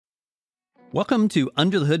Welcome to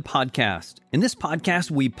Under the Hood Podcast. In this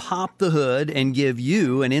podcast, we pop the hood and give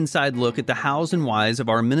you an inside look at the hows and whys of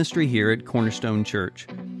our ministry here at Cornerstone Church.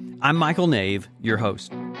 I'm Michael Nave, your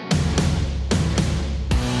host.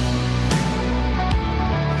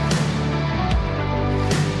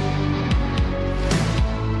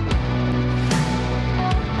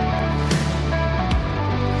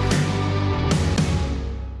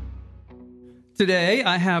 Today,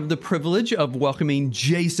 I have the privilege of welcoming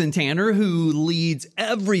Jason Tanner, who leads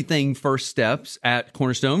everything First Steps at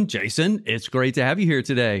Cornerstone. Jason, it's great to have you here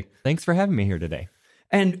today. Thanks for having me here today.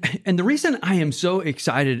 And the reason I am so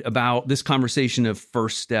excited about this conversation of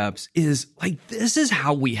First Steps is this is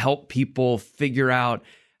how we help people figure out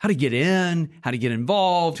how to get in, how to get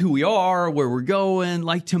involved, who we are, where we're going,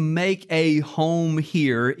 to make a home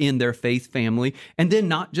here in their faith family. And then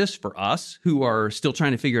not just for us who are still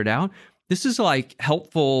trying to figure it out. This is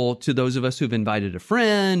helpful to those of us who've invited a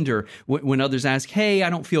friend or when others ask, hey, I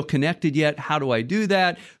don't feel connected yet. How do I do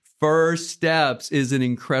that? First Steps is an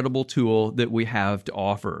incredible tool that we have to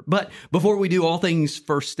offer. But before we do all things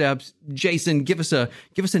First Steps, Jason, give us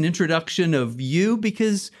an introduction of you,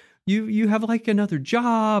 because you have another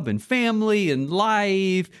job and family and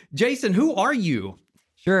life. Jason, who are you?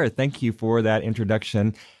 Sure. Thank you for that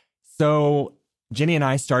introduction. So Jenny and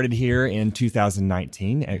I started here in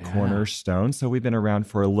 2019 at Cornerstone, so we've been around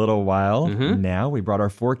for a little while now. We brought our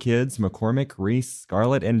 4 kids, McCormick, Reese,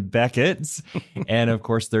 Scarlett, and Beckett, and of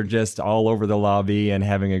course, they're just all over the lobby and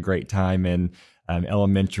having a great time in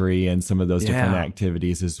elementary and some of those different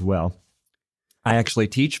activities as well. I actually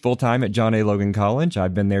teach full-time at John A. Logan College.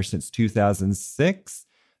 I've been there since 2006,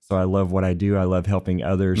 so I love what I do. I love helping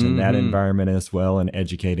others in that environment as well and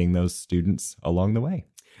educating those students along the way.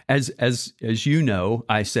 As you know,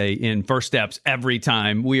 I say in First Steps every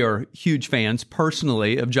time, we are huge fans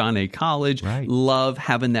personally of John A. College. Right. Love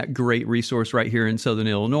having that great resource right here in Southern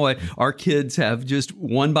Illinois. Our kids have just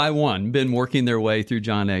one by one been working their way through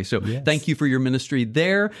John A. So Thank you for your ministry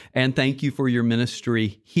there, and thank you for your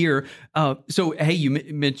ministry here. Hey, you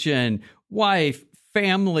mentioned wife,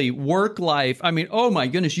 family, work life. I mean, oh my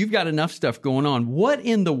goodness, you've got enough stuff going on. What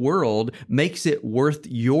in the world makes it worth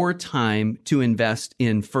your time to invest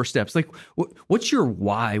in First Steps? What's your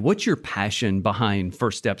why? What's your passion behind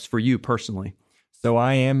First Steps for you personally? So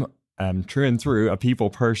I am true and through a people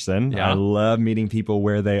person. I love meeting people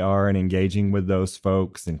where they are and engaging with those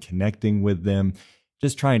folks and connecting with them,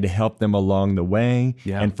 just trying to help them along the way.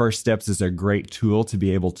 And First Steps is a great tool to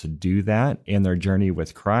be able to do that in their journey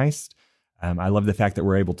with Christ. I love the fact that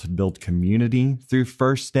we're able to build community through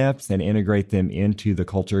First Steps and integrate them into the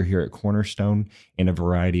culture here at Cornerstone in a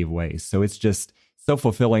variety of ways. So it's just so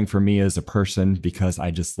fulfilling for me as a person because I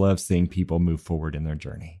just love seeing people move forward in their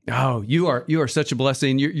journey. Oh, you are such a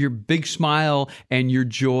blessing. Your big smile and your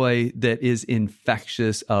joy that is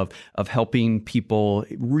infectious of helping people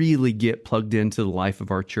really get plugged into the life of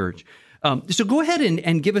our church. So go ahead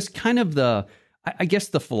and give us kind of the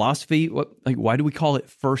philosophy. Why do we call it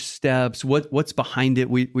First Steps? What's behind it?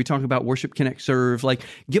 We talk about worship, connect, serve.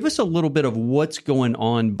 Give us a little bit of what's going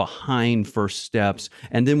on behind First Steps,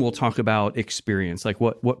 and then we'll talk about experience,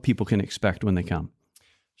 what people can expect when they come.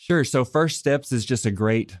 Sure. So First Steps is just a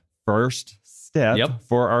great first step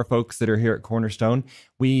for our folks that are here at Cornerstone.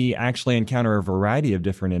 We actually encounter a variety of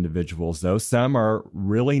different individuals, though. Some are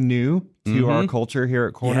really new to our culture here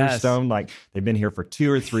at Cornerstone. They've been here for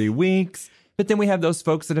 2 or 3 weeks. But then we have those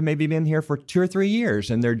folks that have maybe been here for 2 or 3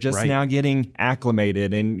 years, and they're just now getting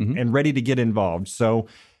acclimated and ready to get involved. So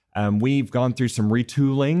we've gone through some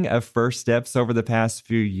retooling of First Steps over the past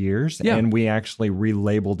few years, and we actually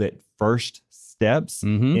relabeled it First Steps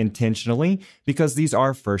intentionally because these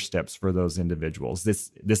are first steps for those individuals.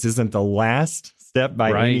 This isn't the last step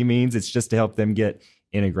by any means. It's just to help them get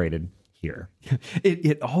integrated here.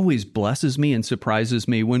 It always blesses me and surprises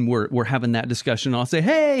me when we're having that discussion. I'll say,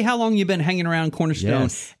 hey, how long you been hanging around Cornerstone?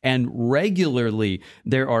 And regularly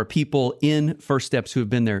there are people in First Steps who have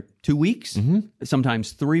been there 2 weeks,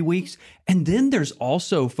 sometimes 3 weeks. And then there's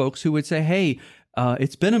also folks who would say, hey,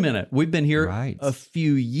 it's been a minute. We've been here a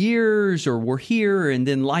few years, or we're here, and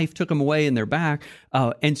then life took them away and they're back.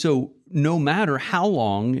 And so no matter how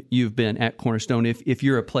long you've been at Cornerstone, if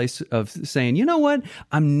you're a place of saying, you know what,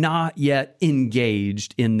 I'm not yet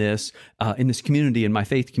engaged in this community, in my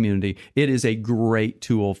faith community, it is a great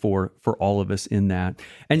tool for all of us in that.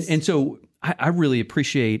 And so I really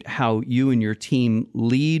appreciate how you and your team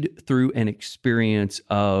lead through an experience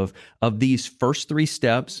of these first 3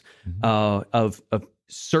 steps of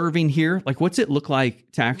serving here? Like, what's it look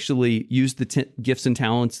like to actually use the gifts and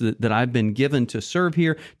talents that I've been given to serve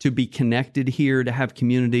here, to be connected here, to have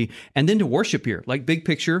community, and then to worship here? Like, big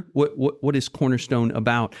picture, what is Cornerstone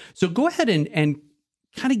about? So go ahead and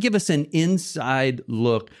kind of give us an inside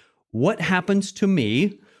look. What happens to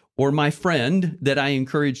me or my friend that I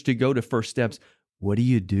encourage to go to First Steps? What do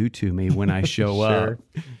you do to me when I show up?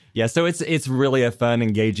 Yeah, so it's really a fun,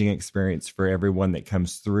 engaging experience for everyone that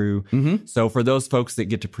comes through. Mm-hmm. So for those folks that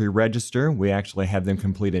get to pre-register, we actually have them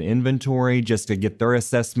complete an inventory just to get their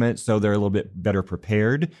assessment so they're a little bit better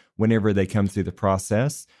prepared whenever they come through the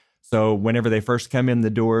process. So whenever they first come in the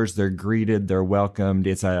doors, they're greeted, they're welcomed.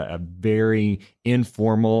 It's a very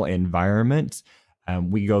informal environment.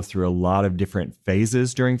 We go through a lot of different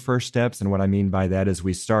phases during First Steps. And what I mean by that is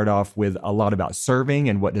we start off with a lot about serving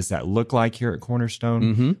and what does that look like here at Cornerstone.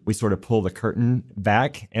 Mm-hmm. We sort of pull the curtain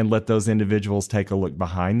back and let those individuals take a look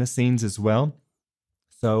behind the scenes as well.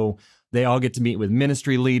 So they all get to meet with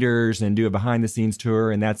ministry leaders and do a behind the scenes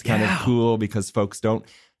tour. And that's kind of cool because folks don't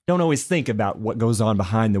always think about what goes on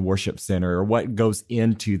behind the worship center or what goes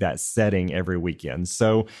into that setting every weekend.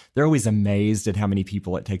 So they're always amazed at how many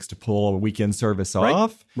people it takes to pull a weekend service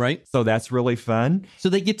off. Right. So that's really fun. So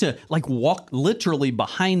they get to like walk literally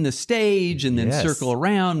behind the stage and then circle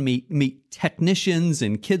around, meet technicians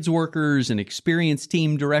and kids workers and experienced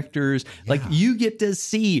team directors. Like you get to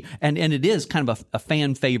see, and it is kind of a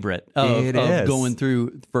fan favorite of going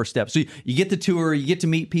through First Steps. So you get the tour, you get to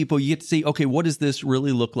meet people, you get to see, okay, what does this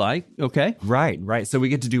really look like? Okay. Right. So we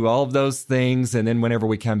get to do all of those things. And then whenever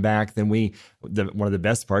we come back, then one of the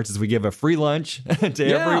best parts is we give a free lunch to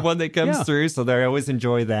everyone that comes through. So they always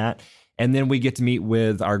enjoy that. And then we get to meet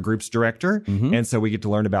with our groups director. Mm-hmm. And so we get to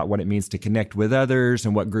learn about what it means to connect with others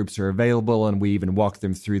and what groups are available. And we even walk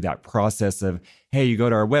them through that process of, hey, you go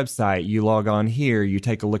to our website, you log on here, you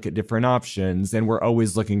take a look at different options. And we're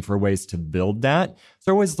always looking for ways to build that.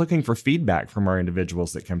 So we're always looking for feedback from our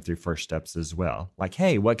individuals that come through First Steps as well. Like,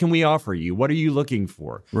 hey, what can we offer you? What are you looking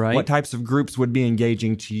for? Right. What types of groups would be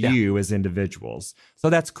engaging to you as individuals? So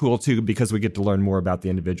that's cool too, because we get to learn more about the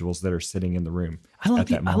individuals that are sitting in the room. I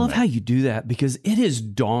love how you do that, because it is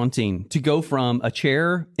daunting to go from a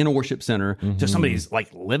chair in a worship center to somebody's like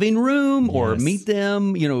living room or meet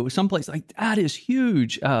them, someplace like that is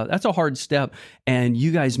huge. That's a hard step. And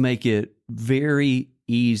you guys make it very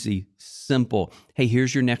easy, simple. Hey,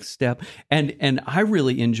 here's your next step. And I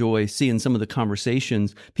really enjoy seeing some of the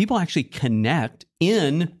conversations. People actually connect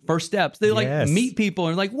in First Steps. They meet people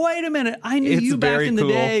and like, wait a minute, I knew you back in the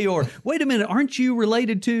day, or wait a minute, aren't you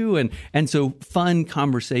related to? And so fun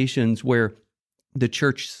conversations where the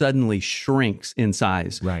church suddenly shrinks in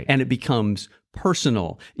size, and it becomes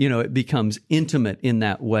personal. It becomes intimate in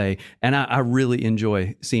that way. And I really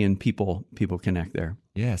enjoy seeing people connect there.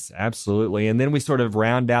 Yes, absolutely. And then we sort of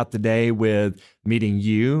round out the day with meeting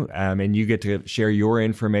you, and you get to share your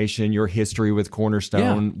information, your history with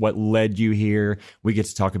Cornerstone, what led you here. We get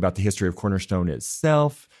to talk about the history of Cornerstone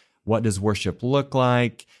itself. What does worship look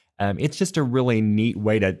like? It's just a really neat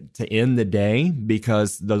way to end the day,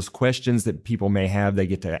 because those questions that people may have, they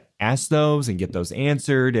get to ask those and get those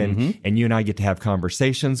answered. And you and I get to have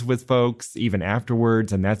conversations with folks even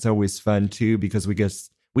afterwards. And that's always fun too, because we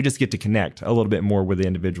just get to connect a little bit more with the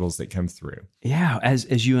individuals that come through. Yeah.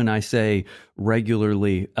 As you and I say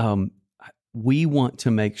regularly, we want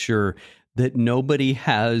to make sure that nobody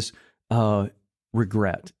has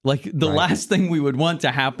regret. Like the last thing we would want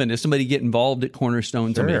to happen is somebody get involved at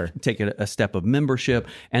Cornerstone, somebody take a step of membership,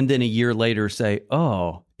 and then a year later say,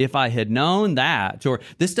 oh, if I had known that, or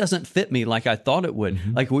this doesn't fit me like I thought it would.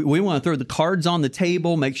 Like we want to throw the cards on the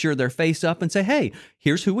table, make sure they're face up, and say, hey,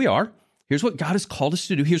 here's who we are. Here's what God has called us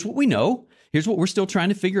to do. Here's what we know. Here's what we're still trying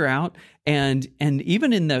to figure out. And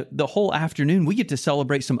even in the whole afternoon, we get to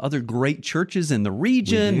celebrate some other great churches in the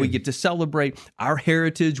region. We get to celebrate our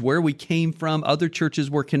heritage, where we came from, other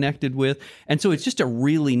churches we're connected with. And so it's just a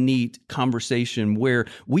really neat conversation where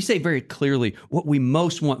we say very clearly, what we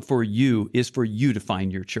most want for you is for you to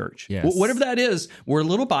find your church. Yes. Whatever that is, we're a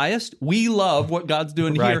little biased. We love what God's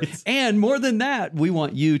doing here. And more than that, we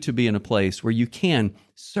want you to be in a place where you can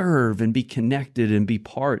serve and be connected and be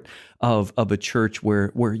part of a church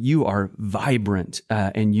where you are vibrant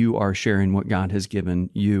and you are sharing what God has given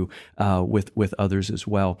you with others as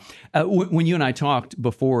well. When you and I talked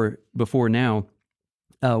before now,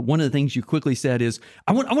 one of the things you quickly said is,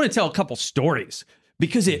 I want to tell a couple stories,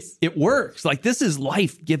 because it works. Like, this is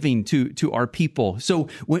life-giving to our people. So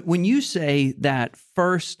when you say that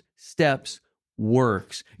First Steps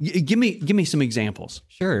works, give me some examples.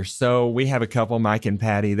 Sure. So we have a couple, Mike and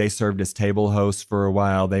Patty. They served as table hosts for a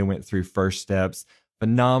while. They went through First Steps.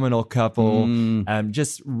 phenomenal couple.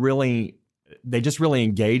 They just really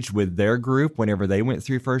engaged with their group whenever they went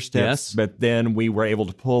through First Steps. Yes. But then we were able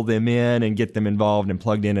to pull them in and get them involved and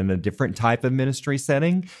plugged in a different type of ministry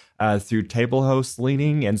setting through table host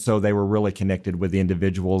leading. And so they were really connected with the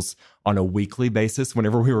individuals on a weekly basis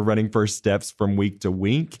whenever we were running First Steps from week to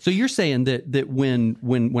week. So you're saying that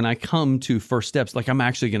when I come to First Steps, like I'm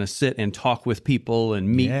actually going to sit and talk with people and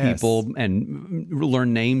meet people and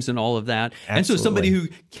learn names and all of that. Absolutely. And so somebody who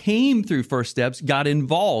came through First Steps got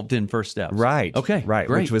involved in First Steps. Right. Okay. Right.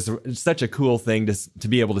 Great. Which was such a cool thing to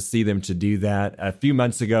be able to see them to do that. A few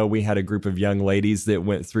months ago, we had a group of young ladies that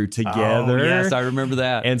went through together. Oh, yes, I remember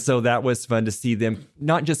that. And so that was fun to see them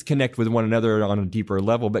not just connect with one another on a deeper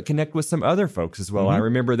level, but connect with some other folks as well. I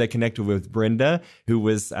remember they connected with Brenda, who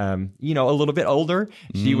was, a little bit older.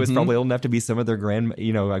 She was probably old enough to be some of their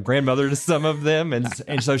a grandmother to some of them.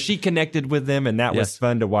 And so she connected with them, and that was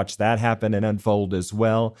fun to watch that happen and unfold as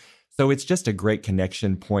well. So it's just a great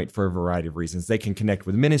connection point for a variety of reasons. They can connect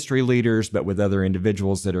with ministry leaders, but with other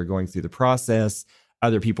individuals that are going through the process,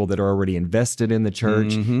 other people that are already invested in the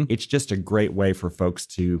church. It's just a great way for folks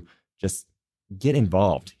to just get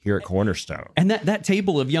involved here at Cornerstone. And that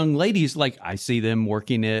table of young ladies, like I see them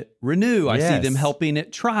working at Renew. I see them helping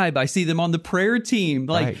at Tribe. I see them on the prayer team.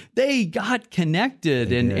 Like they got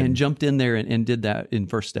connected and jumped in there and did that in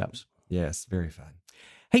First Steps. Yes, very fun.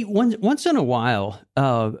 Hey, once in a while,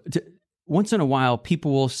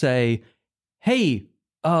 people will say, "Hey,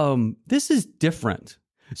 this is different."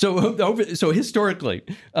 So historically,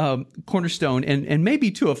 Cornerstone, and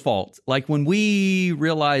maybe to a fault, like when we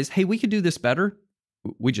realize, hey, we could do this better,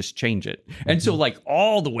 we just change it. And so like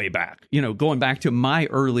all the way back, going back to my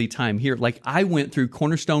early time here, like I went through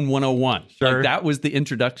Cornerstone 101. Sure. Like that was the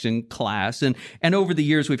introduction class. And over the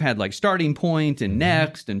years, we've had like Starting Point and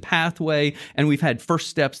Next and Pathway, and we've had First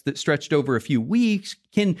Steps that stretched over a few weeks.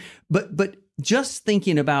 But just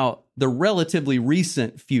thinking about the relatively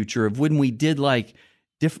recent future of when we did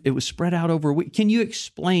it was spread out over a week. Can you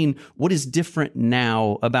explain what is different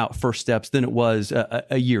now about First Steps than it was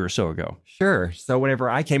a year or so ago? Sure. So whenever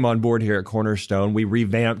I came on board here at Cornerstone, we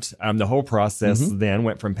revamped the whole process. Then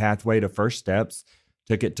went from Pathway to First Steps,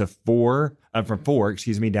 took it to from four,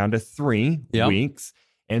 down to 3 weeks.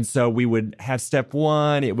 And so we would have step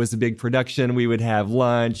 1. It was a big production. We would have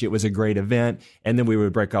lunch. It was a great event. And then we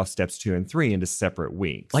would break off steps 2 and 3 into separate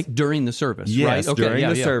weeks. Like during the service, yes, right? Okay, during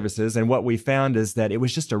the services. And what we found is that it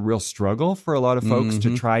was just a real struggle for a lot of folks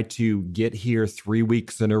to try to get here 3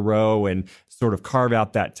 weeks in a row and sort of carve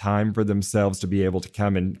out that time for themselves to be able to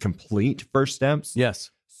come and complete First Steps. Yes.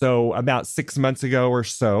 So about 6 months ago or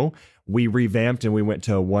so, we revamped and we went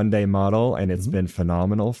to a 1-day model, and it's been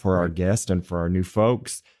phenomenal for our guests and for our new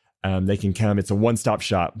folks. They can come. It's a one-stop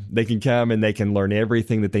shop. They can come and they can learn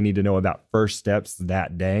everything that they need to know about First Steps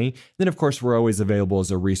that day. Then, of course, we're always available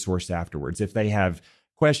as a resource afterwards. If they have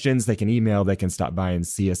questions, they can email, they can stop by and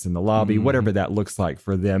see us in the lobby, whatever that looks like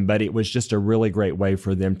for them. But it was just a really great way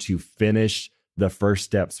for them to finish the First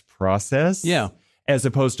Steps process. Yeah. As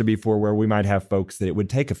opposed to before, where we might have folks that it would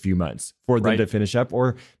take a few months for them to finish up,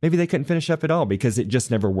 or maybe they couldn't finish up at all because it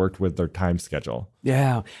just never worked with their time schedule.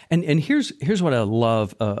 Yeah. And here's what I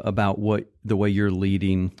love about the way you're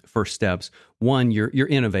leading First Steps. One, you're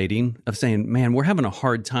innovating, of saying, man, we're having a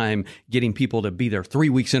hard time getting people to be there 3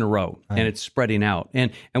 weeks in a row, and it's spreading out.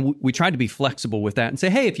 And we tried to be flexible with that and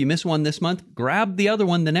say, hey, if you miss one this month, grab the other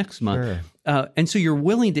one the next month. Sure. And so you're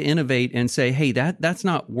willing to innovate and say, hey, that's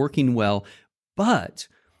not working well. But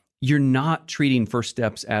you're not treating First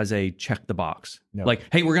Steps as a check the box. No. Like,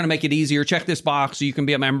 hey, we're going to make it easier. Check this box so you can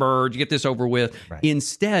be a member, get this over with. Right.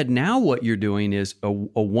 Instead, now what you're doing is a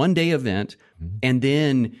 1-day event, and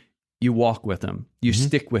then you walk with them. You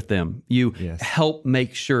stick with them. You help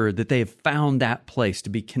make sure that they have found that place to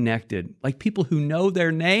be connected. Like people who know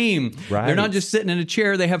their name. Right. They're not just sitting in a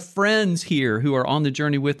chair. They have friends here who are on the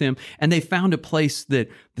journey with them. And they found a place that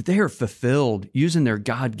they are fulfilled using their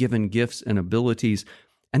God-given gifts and abilities.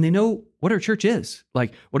 And they know what our church is,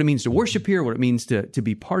 like what it means to worship here, what it means to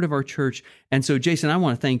be part of our church. And so, Jason, I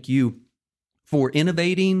want to thank you for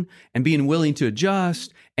innovating and being willing to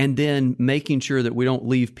adjust, and then making sure that we don't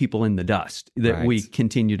leave people in the dust, that we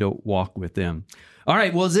continue to walk with them. All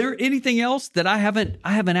right. Well, is there anything else that I haven't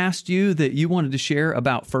asked you that you wanted to share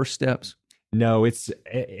about First Steps? No,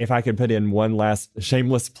 if I could put in one last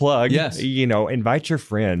shameless plug, invite your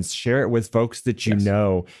friends, share it with folks that you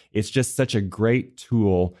know. It's just such a great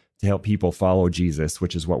tool to help people follow Jesus,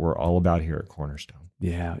 which is what we're all about here at Cornerstone.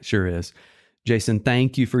 Yeah, it sure is. Jason,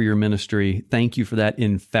 thank you for your ministry. Thank you for that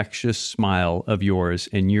infectious smile of yours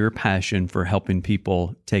and your passion for helping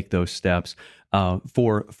people take those steps.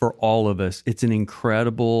 For all of us, it's an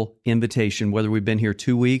incredible invitation, whether we've been here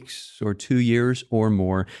 2 weeks or 2 years or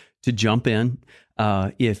more, to jump in.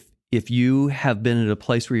 If you have been at a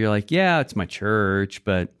place where you're like, yeah, it's my church,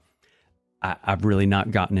 but I've really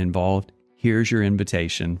not gotten involved, here's your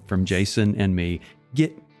invitation from Jason and me.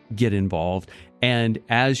 Get involved. And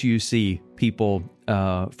as you see people,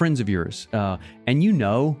 friends of yours, and you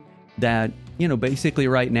know that, basically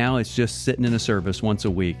right now it's just sitting in a service once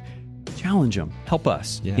a week, challenge them, help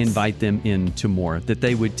us, invite them into more, that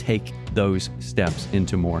they would take those steps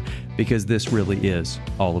into more, because this really is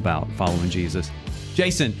all about following Jesus.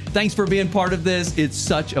 Jason, thanks for being part of this. It's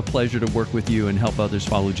such a pleasure to work with you and help others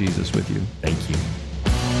follow Jesus with you. Thank you.